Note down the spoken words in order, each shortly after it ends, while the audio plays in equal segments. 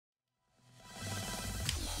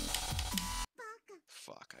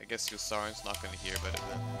fuck. I guess Yosarin's not gonna hear about it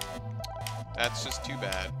then. That's just too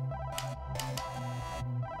bad.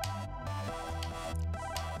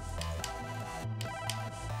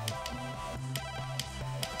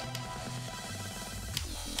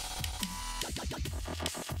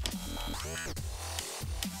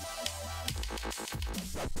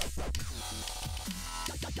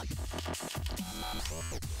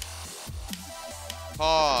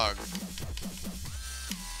 Hog.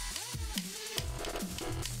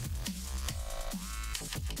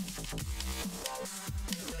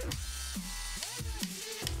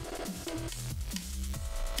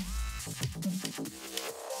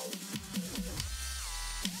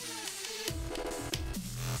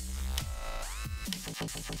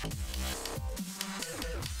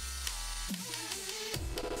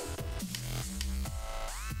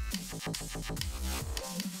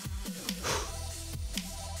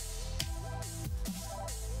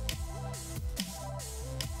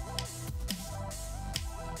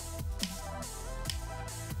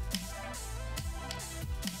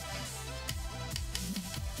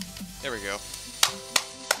 There we go.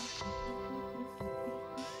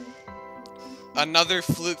 Another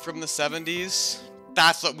fluke from the 70s.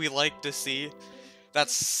 That's what we like to see.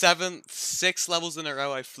 That's 6 levels in a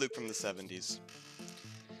row I fluke from the 70s.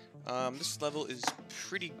 This level is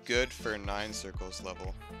pretty good for a 9 circles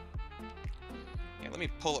level. Yeah, let me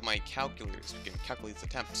pull up my calculator so we can calculate the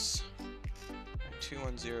attempts.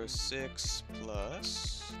 2106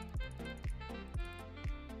 plus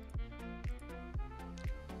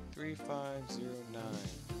 3509.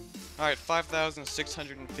 Alright,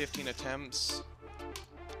 5,615 attempts.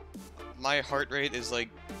 My heart rate is like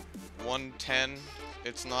 110.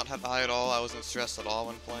 It's not high at all. I wasn't stressed at all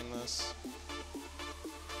when playing this.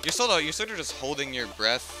 You're sort of just holding your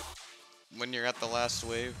breath when you're at the last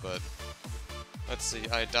wave, but let's see.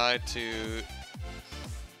 I died to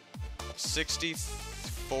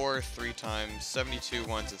 64 3 times, 72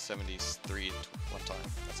 once, and 73 one time.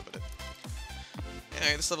 That's about it.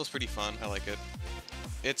 Anyway, this level's pretty fun. I like it.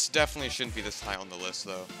 It's definitely shouldn't be this high on the list,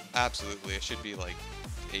 though. Absolutely. It should be like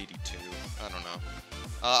 82. I don't know.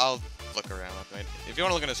 I'll look around. Right? If you want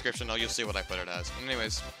to look in the description, you'll see what I put it as.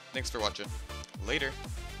 Anyways, thanks for watching. Later.